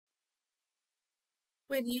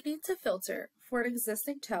When you need to filter for an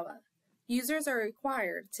existing TOA, users are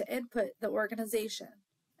required to input the organization.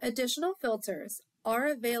 Additional filters are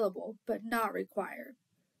available but not required,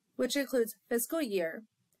 which includes fiscal year,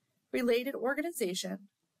 related organization,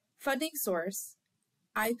 funding source,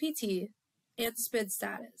 IPT, and SPID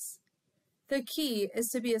status. The key is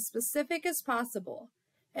to be as specific as possible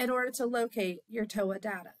in order to locate your TOA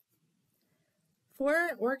data. For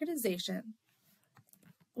an organization,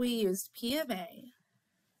 we used PMA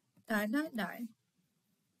 999.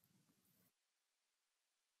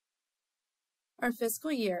 Our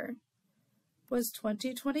fiscal year was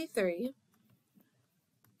 2023,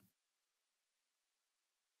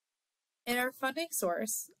 and our funding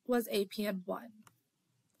source was APN1.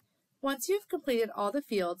 Once you've completed all the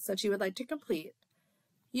fields that you would like to complete,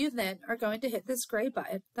 you then are going to hit this gray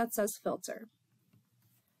button that says Filter.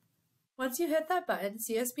 Once you hit that button,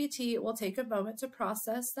 CSPT will take a moment to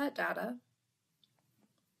process that data.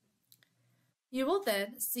 You will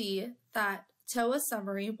then see that TOA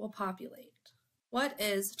Summary will populate. What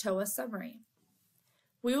is TOA Summary?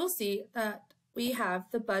 We will see that we have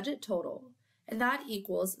the budget total, and that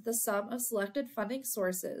equals the sum of selected funding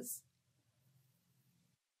sources.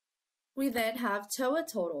 We then have TOA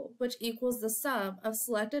total, which equals the sum of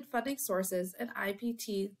selected funding sources and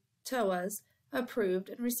IPT TOAs approved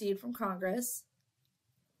and received from Congress.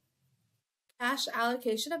 Cash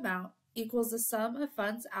allocation amount equals the sum of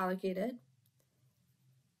funds allocated.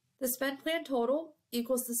 The spend plan total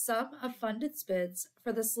equals the sum of funded SPIDs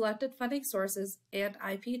for the selected funding sources and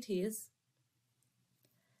IPTs.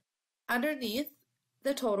 Underneath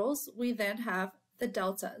the totals, we then have the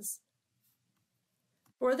deltas.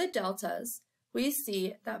 For the deltas, we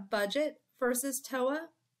see that budget versus TOA.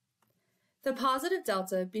 The positive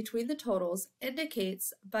delta between the totals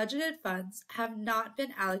indicates budgeted funds have not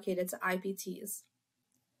been allocated to IPTs.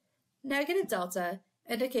 Negative delta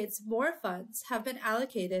indicates more funds have been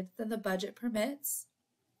allocated than the budget permits.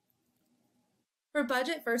 For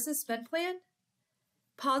budget versus spend plan,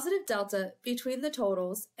 positive delta between the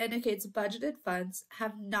totals indicates budgeted funds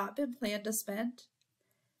have not been planned to spend.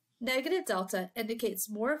 Negative delta indicates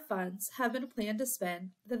more funds have been planned to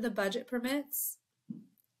spend than the budget permits.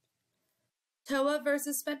 TOA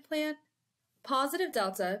versus spend plan, positive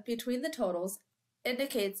delta between the totals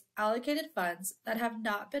indicates allocated funds that have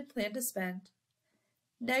not been planned to spend.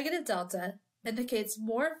 Negative delta indicates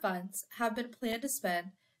more funds have been planned to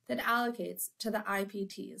spend than allocates to the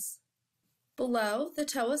IPTs. Below the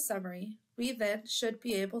TOA summary, we then should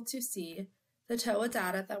be able to see the TOA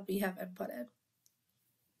data that we have inputted.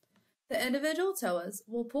 The individual TOAs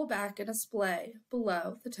will pull back and display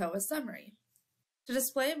below the TOA summary. To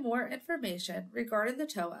display more information regarding the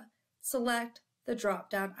TOA, select the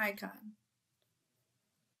drop-down icon.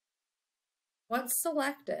 Once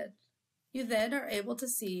selected, you then are able to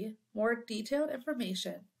see more detailed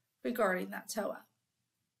information regarding that TOA.